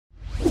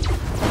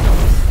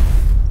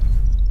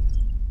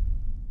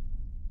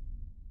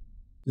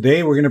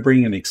Today, we're going to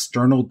bring an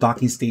external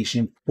docking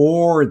station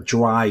for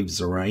drives,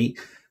 all right?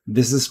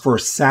 This is for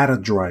SATA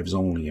drives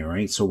only, all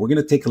right? So we're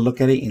going to take a look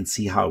at it and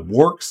see how it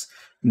works.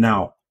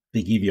 Now,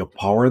 they give you a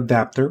power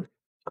adapter.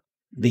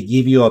 They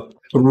give you a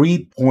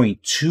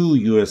 3.2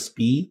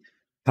 USB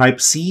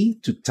Type-C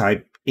to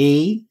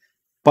Type-A,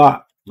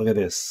 but look at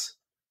this.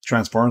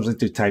 Transforms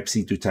into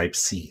Type-C to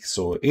Type-C.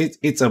 So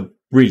it's a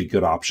really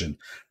good option.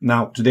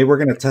 Now, today we're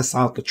going to test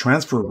out the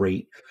transfer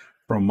rate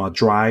from a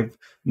drive.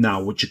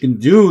 Now, what you can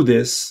do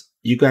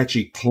you can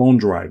actually clone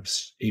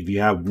drives. If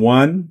you have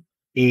one,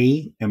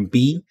 A and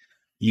B,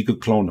 you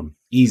could clone them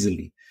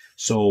easily.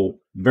 So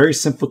very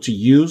simple to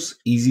use,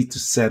 easy to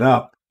set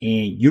up,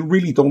 and you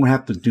really don't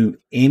have to do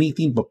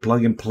anything but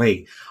plug and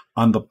play.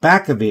 On the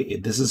back of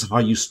it, this is how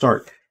you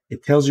start.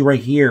 It tells you right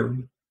here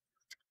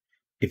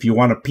if you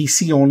want a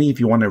PC only, if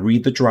you want to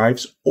read the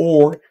drives,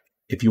 or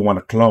if you want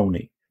to clone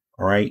it.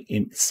 All right,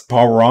 and it's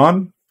power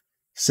on.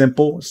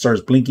 Simple, it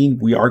starts blinking.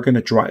 We are going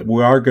to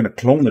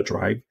clone the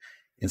drive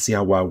and see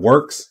how well it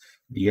works.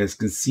 You guys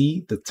can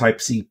see the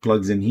Type-C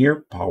plugs in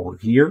here, power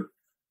here,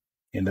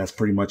 and that's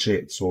pretty much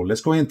it. So let's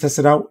go ahead and test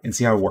it out and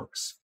see how it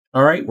works.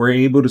 All right, we're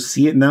able to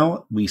see it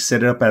now. We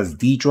set it up as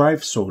D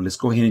drive. So let's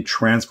go ahead and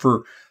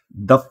transfer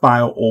the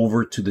file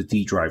over to the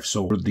D drive.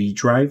 So the D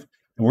drive,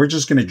 and we're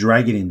just going to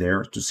drag it in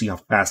there to see how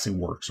fast it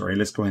works. All right,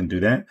 let's go ahead and do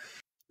that.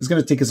 It's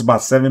going to take us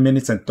about 7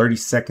 minutes and 30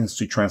 seconds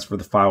to transfer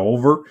the file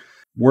over.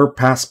 We're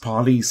past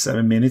probably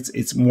 7 minutes.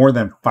 It's more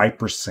than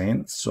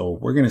 5%. So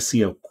we're going to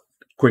see a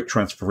quick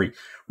transfer rate.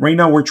 Right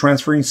now, we're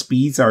transferring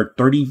speeds are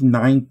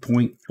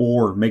 39.4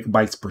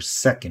 megabytes per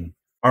second.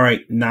 All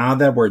right, now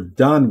that we're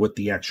done with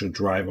the actual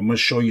drive, I'm going to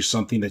show you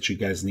something that you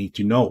guys need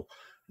to know.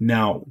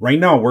 Now, right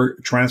now, we're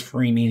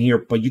transferring in here,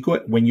 but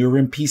when you're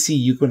in PC,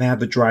 you can have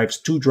the drives,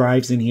 2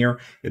 drives in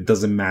here. It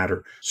doesn't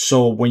matter.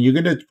 So when you're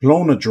going to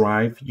clone a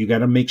drive, you got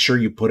to make sure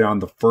you put it on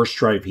the first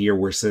drive here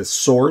where it says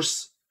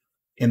source.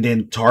 And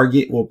then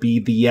target will be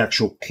the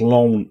actual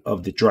clone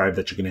of the drive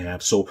that you're going to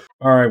have. So,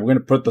 all right, we're going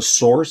to put the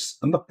source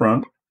on the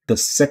front, the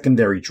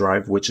secondary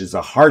drive, which is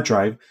a hard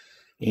drive,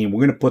 and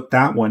we're going to put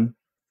that one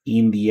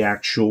in the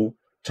actual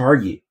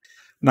target.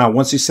 Now,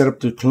 once you set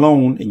up the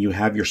clone and you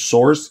have your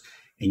source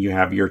and you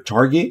have your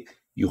target,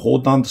 you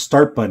hold down the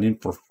start button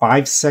for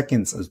 5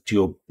 seconds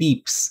until it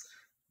beeps.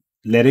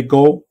 Let it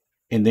go.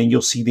 And then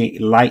you'll see the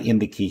light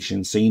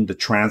indication saying the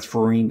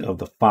transferring of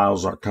the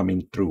files are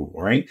coming through,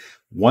 all right?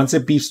 Once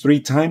it beeps 3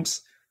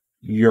 times,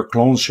 your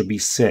clone should be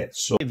set.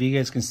 So if you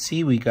guys can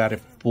see, we got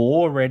it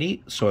full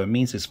already. So it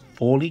means it's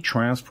fully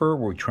transferred.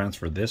 We'll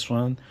transfer this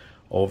one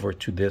over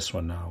to this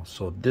one now.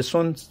 So this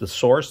one's the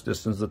source.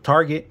 This one's the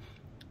target.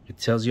 It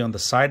tells you on the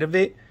side of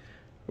it.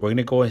 We're going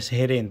to go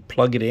ahead and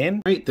plug it in.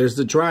 All right, there's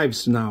the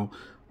drives now.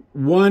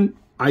 One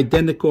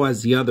identical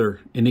as the other,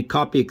 and it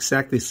copy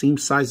exactly the same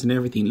size and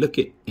everything. Look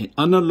at an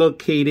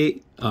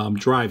unallocated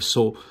drive.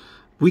 So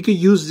we could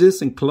use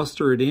this and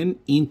cluster it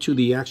into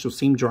the actual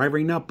same drive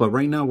right now. But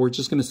right now, we're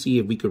just going to see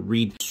if we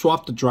could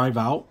swap the drive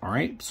out. All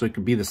right, so it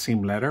could be the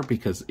same letter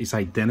because it's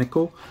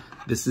identical.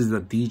 This is the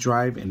D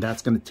drive, and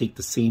that's going to take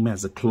the same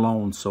as a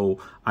clone. So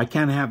I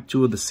can't have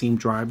 2 of the same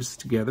drives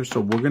together. So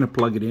we're going to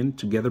plug it in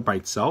together by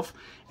itself,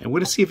 and we're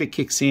going to see if it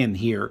kicks in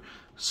here.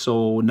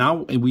 So now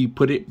we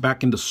put it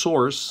back in the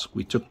source.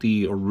 We took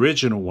the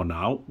original one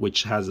out,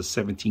 which has a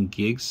 17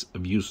 gigs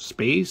of use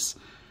space.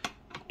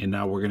 And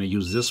now we're going to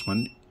use this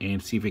one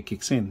and see if it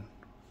kicks in.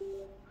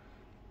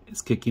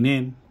 It's kicking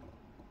in.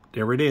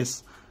 There it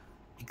is.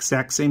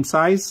 Exact same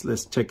size.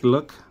 Let's take a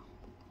look.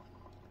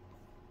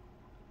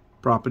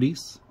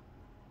 Properties.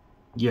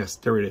 Yes,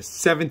 there it is.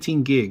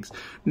 17 gigs.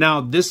 Now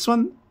this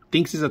one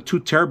thinks it's a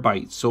 2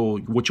 terabytes. So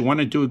what you want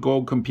to do is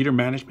go computer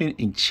management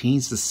and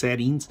change the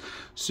settings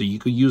so you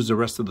could use the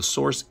rest of the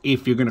source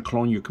if you're going to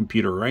clone your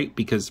computer, right?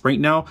 Because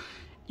right now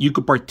you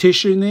could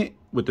partition it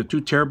with the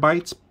 2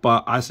 terabytes,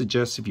 but I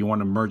suggest if you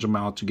want to merge them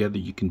out together,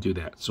 you can do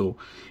that. So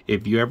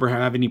if you ever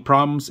have any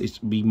problems,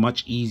 it'll be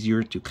much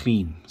easier to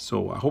clean.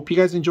 So I hope you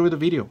guys enjoy the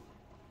video.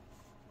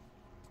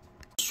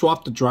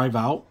 Swap the drive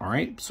out, all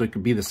right? So it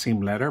could be the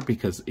same letter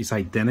because it's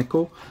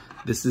identical.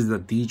 This is the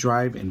D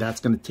drive, and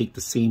that's going to take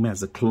the same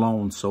as a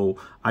clone. So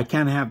I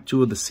can't have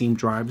 2 of the same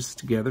drives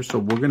together. So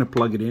we're going to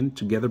plug it in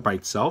together by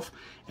itself,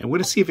 and we're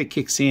going to see if it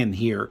kicks in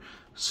here.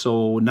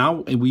 So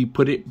now we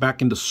put it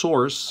back in the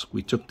source.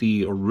 We took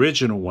the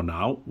original one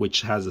out,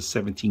 which has a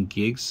 17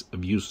 gigs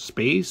of use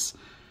space.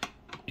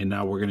 And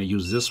now we're going to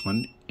use this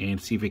one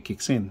and see if it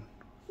kicks in.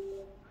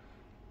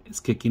 It's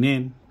kicking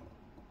in.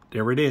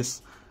 There it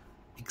is.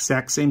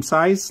 Exact same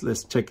size.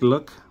 Let's take a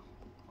look.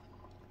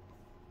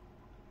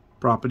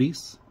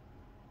 Properties.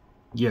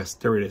 Yes,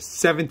 there it is.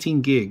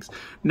 17 gigs.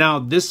 Now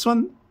this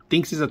one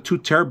thinks it's a 2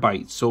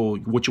 terabytes. So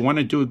what you want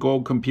to do is go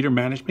computer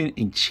management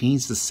and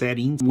change the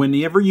settings.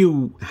 Whenever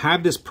you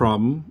have this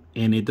problem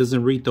and it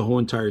doesn't read the whole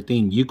entire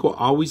thing, you could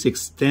always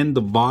extend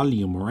the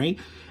volume, right?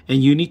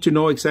 And you need to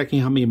know exactly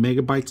how many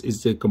megabytes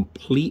is the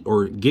complete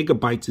or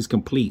gigabytes is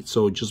complete.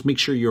 So just make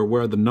sure you're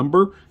aware of the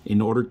number in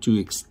order to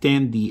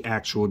extend the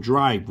actual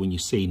drive. When you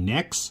say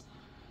next,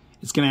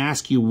 it's going to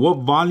ask you what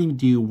volume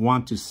do you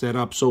want to set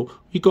up. So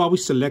you can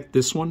always select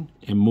this one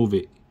and move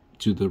it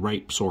to the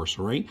right source,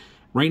 all right?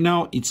 Right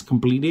now it's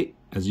completed.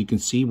 As you can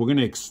see, we're going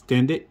to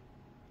extend it.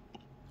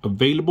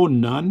 Available,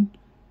 none,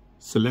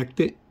 select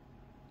it.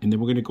 And then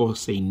we're going to go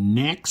say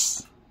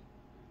next,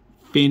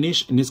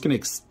 finish, and it's going to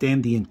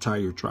extend the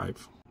entire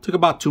drive. Took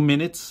about 2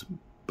 minutes,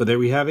 but there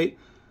we have it.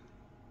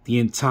 The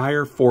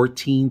entire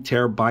 14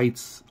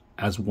 terabytes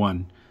as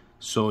one.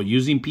 So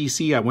using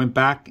PC, I went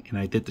back and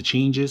I did the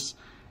changes,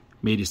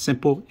 made it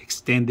simple,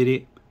 extended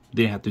it,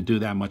 didn't have to do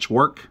that much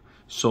work.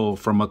 So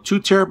from a 2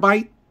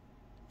 terabyte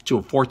to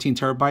a 14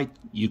 terabyte,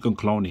 you can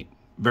clone it.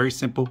 Very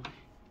simple,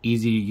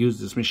 easy to use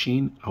this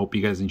machine. I hope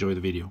you guys enjoy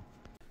the video.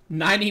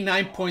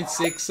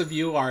 99.6 of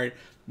you are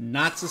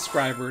not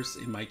subscribers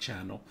in my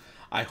channel.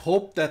 I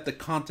hope that the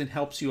content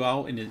helps you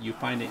out and that you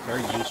find it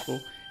very useful.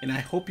 And I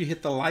hope you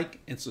hit the like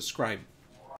and subscribe.